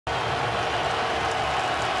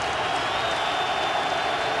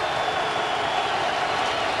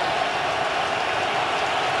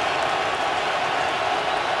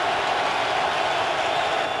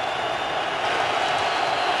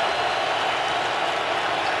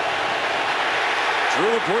Drew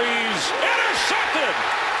Brees intercepted.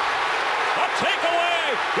 A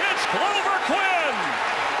takeaway. It's Quin.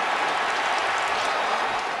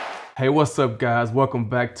 Hey, what's up, guys? Welcome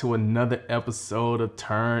back to another episode of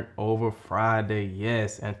Turnover Friday.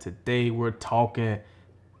 Yes, and today we're talking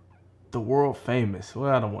the world famous.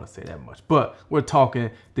 Well, I don't want to say that much, but we're talking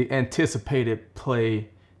the anticipated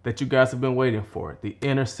play that you guys have been waiting for, the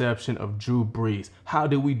interception of Drew Brees. How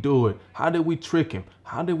did we do it? How did we trick him?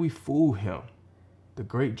 How did we fool him? The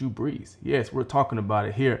great Drew Brees. Yes, we're talking about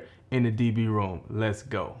it here in the DB room. Let's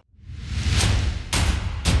go.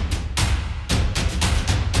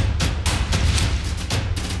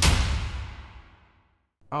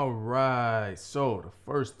 All right, so the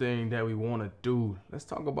first thing that we want to do, let's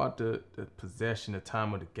talk about the possession, the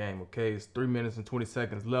time of the game, okay? It's 3 minutes and 20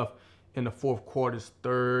 seconds left in the fourth quarter. It's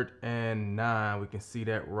 3rd and 9. We can see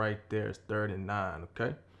that right there. It's 3rd and 9,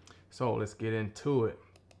 okay? So let's get into it.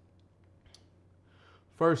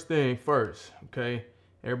 First thing first, okay?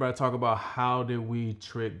 Everybody talk about how did we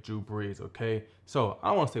trick Drew Brees, okay? So I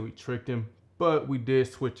don't want to say we tricked him, but we did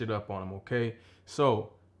switch it up on him, okay?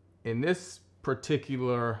 So in this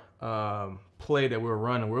particular play that we're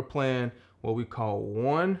running, we're playing what we call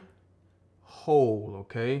one hole,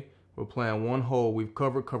 okay? We're playing one hole. We've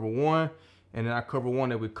covered cover one, and then our cover one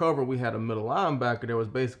that we covered, we had a middle linebacker that was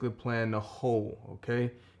basically playing the hole,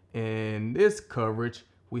 okay? In this coverage,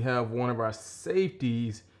 we have one of our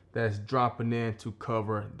safeties that's dropping in to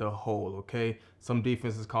cover the hole, okay? Some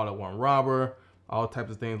defenses call it one robber, all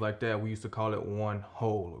types of things like that. We used to call it one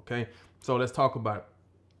hole, okay? So let's talk about it.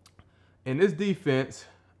 In this defense,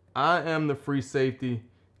 I am the free safety.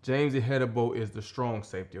 James Ihedebo is the strong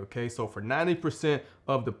safety, okay? So for 90%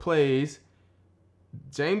 of the plays,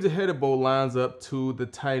 James Ihedebo lines up to the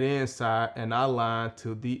tight end side, and I line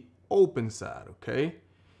to the open side, okay?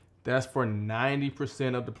 That's for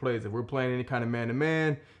 90% of the plays. If we're playing any kind of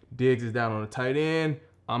man-to-man, Diggs is down on the tight end,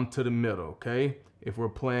 I'm to the middle, okay? If we're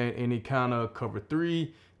playing any kind of cover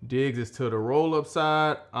 3, Diggs is to the roll-up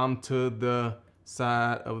side, I'm to the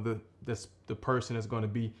side of the person that's going to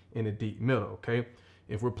be in the deep middle, okay?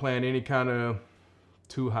 If we're playing any kind of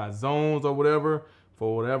two high zones or whatever,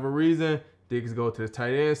 for whatever reason, Diggs go to the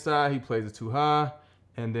tight end side, he plays the 2 high,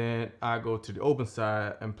 and then I go to the open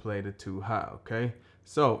side and play the 2 high, okay?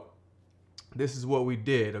 So this is what we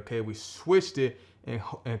did, okay? We switched it and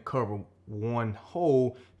covered one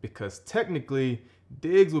hole because technically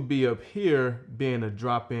Diggs would be up here being a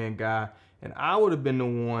drop-in guy, and I would have been the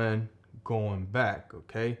one going back,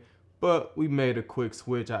 okay? But we made a quick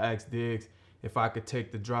switch. I asked Diggs if I could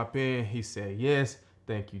take the drop in. He said yes.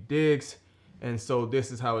 Thank you, Diggs. And so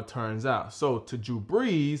this is how it turns out. So to Drew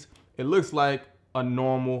Brees, it looks like a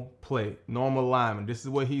normal play, normal lineman. This is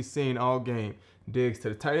what he's seen all game. Diggs to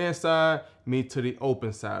the tight end side, me to the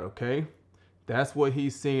open side, okay? That's what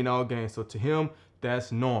he's seen all game. So to him,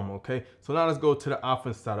 that's normal, okay? So now let's go to the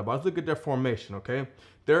offense side. Let's look at their formation, okay?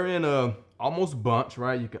 They're in a almost bunch,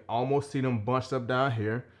 right? You can almost see them bunched up down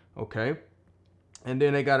here, okay? And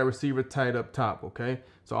then they got a receiver tight up top, okay?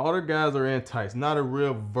 So all their guys are in tight. It's not a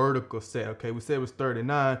real vertical set, okay? We said it was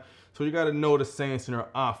 39, so you got to know the Saints in their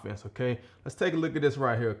offense, okay? Let's take a look at this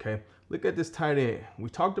right here, okay? Look at this tight end. We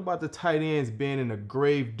talked about the tight ends being in a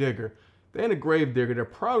grave digger. They're in a grave digger. They're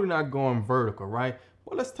probably not going vertical, right?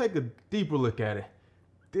 Well, let's take a deeper look at it.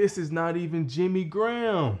 This is not even Jimmy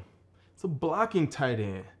Graham. It's a blocking tight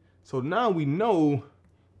end. So now we know,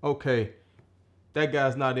 okay, that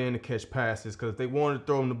guy's not in to catch passes, because if they wanted to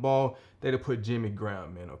throw him the ball, they'd have put Jimmy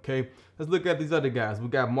Graham in, okay? Let's look at these other guys. We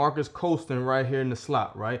got Marcus Colston right here in the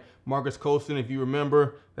slot, right? Marcus Colston, if you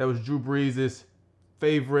remember, that was Drew Brees'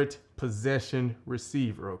 favorite possession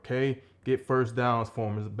receiver, okay? Get first downs for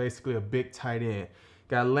him. It's basically a big tight end.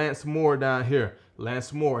 Got Lance Moore down here.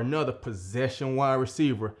 Lance Moore, another possession wide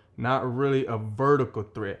receiver, not really a vertical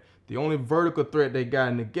threat. The only vertical threat they got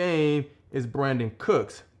in the game is Brandon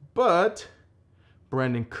Cooks, but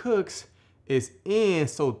Brandon Cooks is in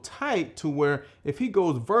so tight to where if he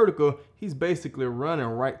goes vertical, he's basically running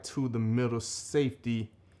right to the middle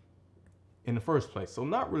safety in the first place. So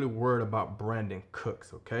not really worried about Brandon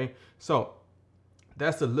Cooks, okay? So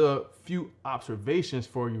that's a little few observations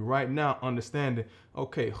for you right now, understanding,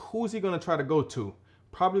 okay, who's he going to try to go to?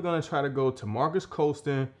 Probably going to try to go to Marcus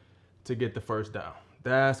Colston to get the first down.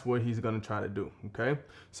 That's what he's going to try to do, okay?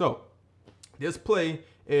 So this play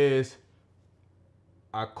is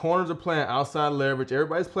our corners are playing outside leverage.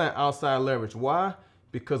 Everybody's playing outside leverage. Why?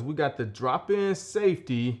 Because we got the drop-in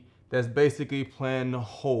safety that's basically playing the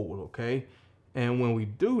hole, okay? And when we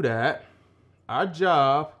do that, our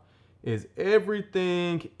job is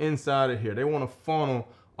everything inside of here. They want to funnel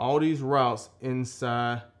all these routes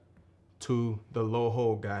inside to the low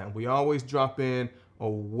hole guy. And we always drop in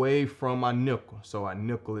away from our nickel. So our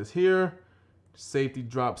nickel is here. Safety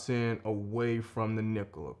drops in away from the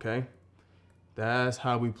nickel, okay? That's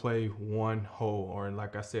how we play one hole, or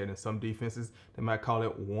like I said, in some defenses, they might call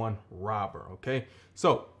it one robber, okay?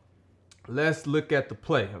 So let's look at the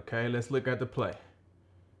play, okay? Let's look at the play.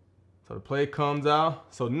 So the play comes out.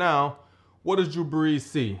 So now, what does Drew Brees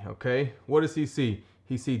see, okay? What does he see?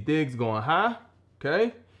 He see Diggs going high,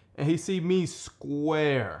 okay? And he see me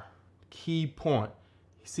square. Key point.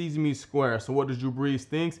 He sees me square. So what does Drew Brees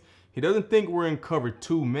think? He doesn't think we're in cover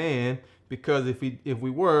 2 man, because if we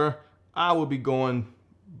were, I would be going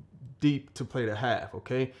deep to play the half,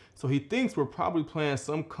 okay? So he thinks we're probably playing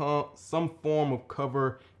some form of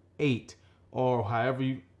cover 8, or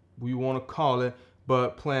however we want to call it,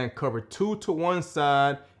 but playing cover 2 to one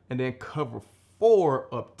side and then cover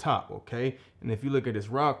 4 up top, okay? And if you look at this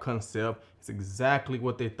route concept, it's exactly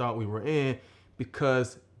what they thought we were in,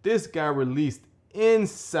 because this guy released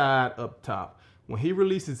inside up top. When he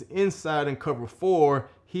releases inside in cover 4,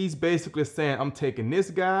 he's basically saying, I'm taking this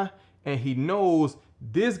guy, and he knows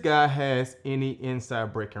this guy has any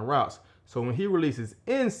inside breaking routes. So when he releases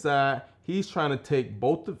inside, he's trying to take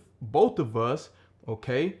both of us,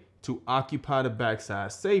 okay, to occupy the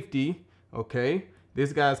backside safety, okay?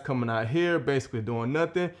 This guy's coming out here, basically doing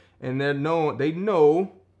nothing, and they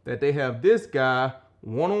know that they have this guy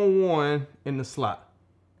one-on-one in the slot,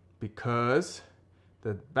 because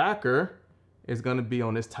the backer is going to be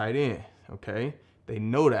on this tight end, okay? They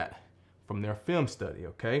know that from their film study,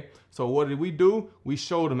 okay? So what did we do? We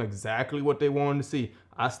showed them exactly what they wanted to see.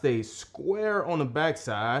 I stayed square on the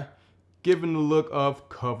backside, giving the look of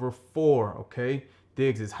cover 4, okay?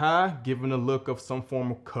 Diggs is high, giving the look of some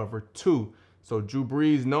form of cover 2. So Drew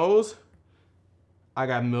Brees knows I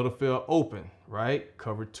got middle field open, right?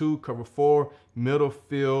 Cover 2, cover 4, middle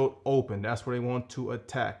field open. That's where they want to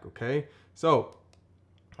attack, okay? So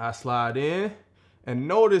I slide in, and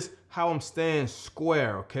notice how I'm staying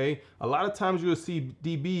square, okay? A lot of times you'll see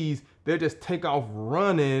DBs, they just take off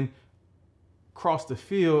running across the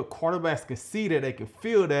field. Quarterbacks can see that, they can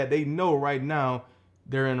feel that. They know right now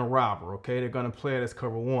they're in a robber, okay? They're gonna play it as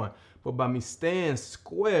cover 1. But by me staying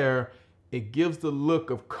square, it gives the look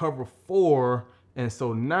of cover 4, and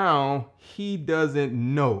so now he doesn't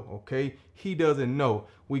know, okay? He doesn't know.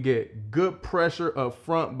 We get good pressure up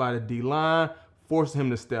front by the D-line, forcing him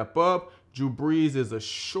to step up. Drew Brees is a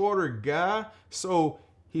shorter guy, so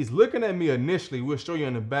he's looking at me initially. We'll show you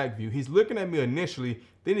in the back view. He's looking at me initially,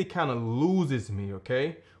 then he kind of loses me,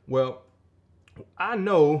 okay? Well, I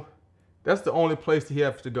know that's the only place he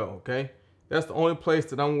has to go, okay? That's the only place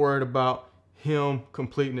that I'm worried about him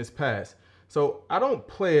completing his pass. So I don't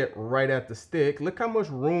play it right at the stick. Look how much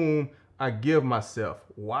room I give myself.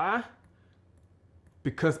 Why?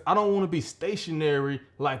 Because I don't want to be stationary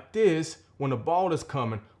like this when the ball is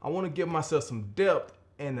coming. I want to give myself some depth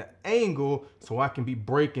and an angle so I can be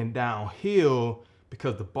breaking downhill,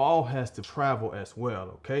 because the ball has to travel as well,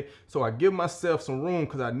 okay? So I give myself some room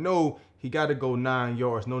because I know he got to go 9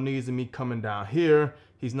 yards. No needs of me coming down here.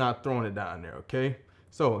 He's not throwing it down there, okay?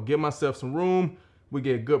 So I give myself some room. We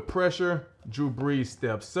get good pressure. Drew Brees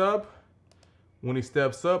steps up. When he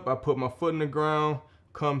steps up, I put my foot in the ground,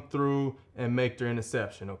 come through, and make the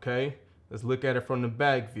interception, okay? Let's look at it from the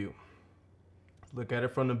back view. Look at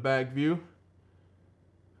it from the back view.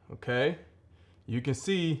 Okay. You can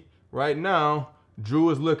see right now, Drew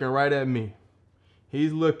is looking right at me.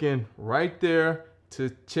 He's looking right there to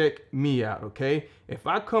check me out, okay? If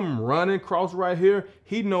I come running across right here,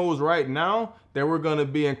 he knows right now that we're going to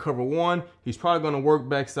be in cover 1. He's probably going to work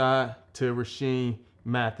backside to Rasheem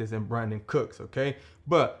Mathis and Brandon Cooks, okay?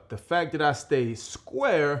 But the fact that I stay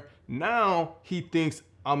square, now he thinks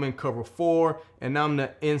I'm in cover 4, and I'm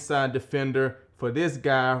the inside defender for this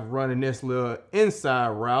guy running this little inside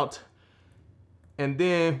route. And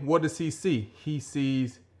then what does he see? He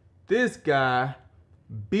sees this guy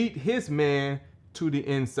beat his man to the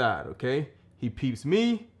inside, okay? He peeps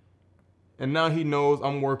me, and now he knows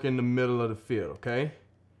I'm working the middle of the field, okay?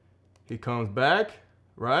 He comes back,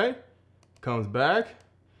 right? Comes back.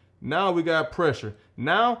 Now we got pressure.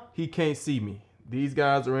 Now he can't see me. These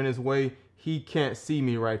guys are in his way. He can't see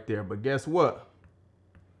me right there. But guess what?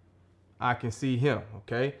 I can see him,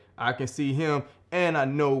 okay? I can see him, and I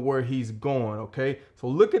know where he's going, okay? So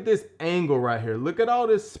look at this angle right here. Look at all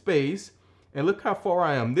this space, and look how far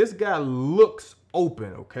I am. This guy looks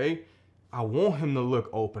open, okay? I want him to look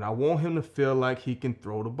open. I want him to feel like he can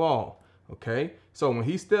throw the ball, okay? So when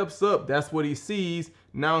he steps up, that's what he sees.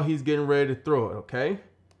 Now he's getting ready to throw it, okay?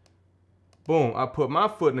 Boom, I put my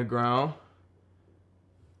foot in the ground.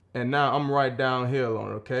 and now I'm right downhill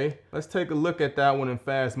on it, okay? Let's take a look at that one in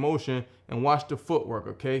fast motion and watch the footwork,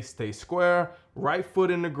 okay? Stay square, right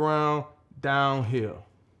foot in the ground, downhill.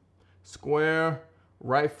 Square,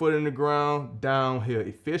 right foot in the ground, downhill.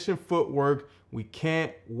 Efficient footwork. We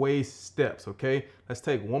can't waste steps, okay? Let's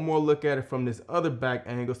take one more look at it from this other back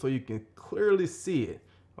angle so you can clearly see it,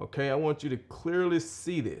 okay? I want you to clearly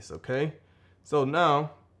see this, okay? So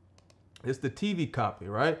now, it's the TV copy,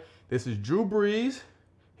 right? This is Drew Brees.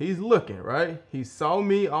 He's looking, right? He saw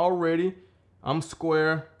me already. I'm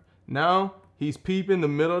square. Now he's peeping the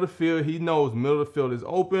middle of the field. He knows middle of the field is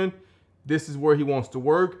open. This is where he wants to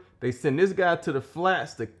work. They send this guy to the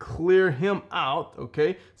flats to clear him out,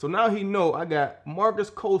 okay? So now he know I got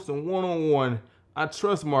Marcus Colston one-on-one. I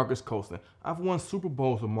trust Marcus Colston. I've won Super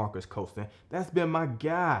Bowls with Marcus Colston. That's been my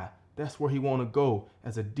guy. That's where he want to go.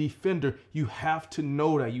 As a defender, you have to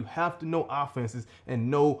know that. You have to know offenses and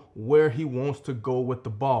know where he wants to go with the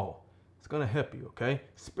ball. It's going to help you, okay?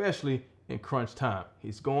 Especially in crunch time.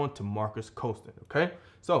 He's going to Marcus Colston, okay?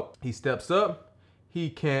 So he steps up. He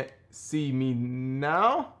can't see me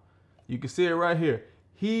now. You can see it right here.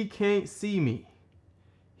 He can't see me.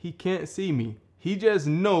 He can't see me. He just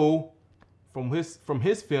know from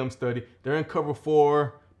his film study, they're in cover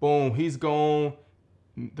 4. Boom, he's gone.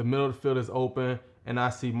 The middle of the field is open, and I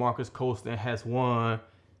see Marcus Colston has won.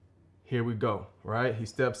 Here we go, right? He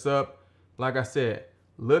steps up. Like I said,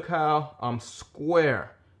 look how I'm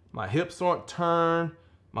square. My hips aren't turned.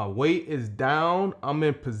 My weight is down. I'm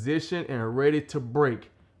in position and ready to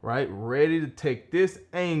break, right? Ready to take this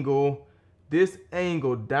angle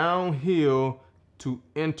downhill to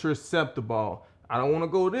intercept the ball. I don't want to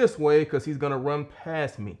go this way because he's going to run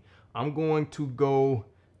past me. I'm going to go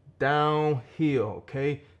downhill,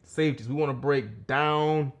 okay? Safeties, we want to break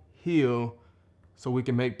downhill so we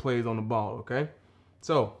can make plays on the ball, okay?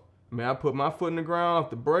 So, I put my foot in the ground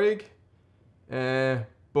off the break, and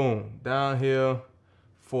boom, downhill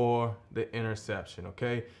for the interception,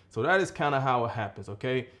 okay? So that is kind of how it happens,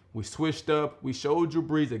 okay? We switched up. We showed Drew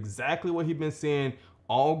Brees exactly what he's been seeing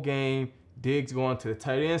all game. Diggs going to the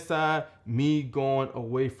tight end side, me going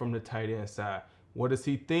away from the tight end side. What does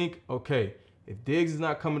he think? Okay, if Diggs is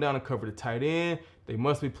not coming down to cover the tight end, they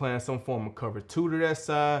must be playing some form of cover 2 to that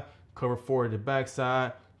side, cover 4 to the back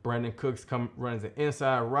side. Brandon Cooks runs an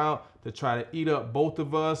inside route to try to eat up both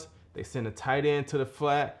of us. They send a tight end to the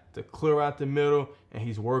flat to clear out the middle, and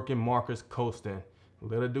he's working Marcus Colston.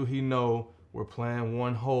 Little do he know we're playing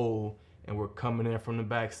one hole and we're coming in from the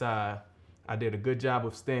backside. I did a good job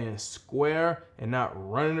of staying square and not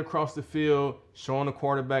running across the field, showing the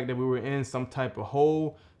quarterback that we were in some type of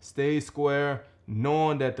hole. Stayed square,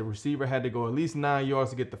 knowing that the receiver had to go at least 9 yards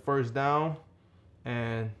to get the first down,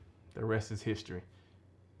 and the rest is history.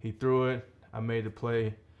 He threw it. I made the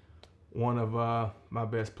play. One of my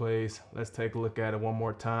best plays. Let's take a look at it one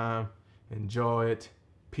more time. Enjoy it.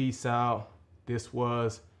 Peace out. This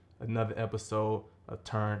was another episode of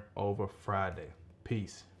Turnover Friday.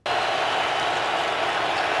 Peace.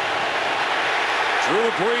 Drew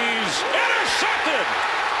Brees intercepted.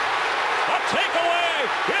 A takeaway.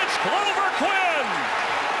 It's Glover Quin.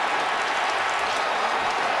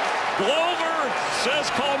 Glover says,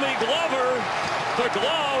 call me Glover. The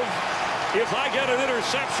glove if I get an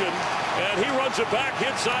interception. And he runs it back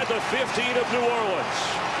inside the 15 of New Orleans.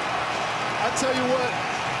 I'll tell you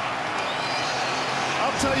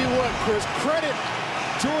what, Chris. Credit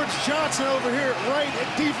George Johnson over here at right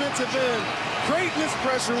at defensive end. Great in this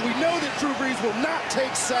pressure. We know that Drew Brees will not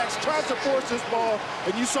take sacks, tries to force this ball,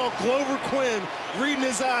 and you saw Glover Quin reading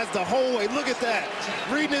his eyes the whole way. Look at that.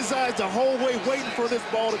 Reading his eyes the whole way, waiting for this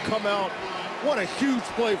ball to come out. What a huge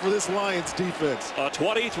play for this Lions defense. A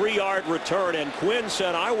 23-yard return, and Quinn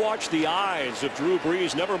said, I watched the eyes of Drew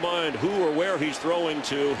Brees. Never mind who or where he's throwing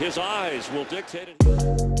to. His eyes will dictate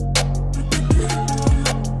it.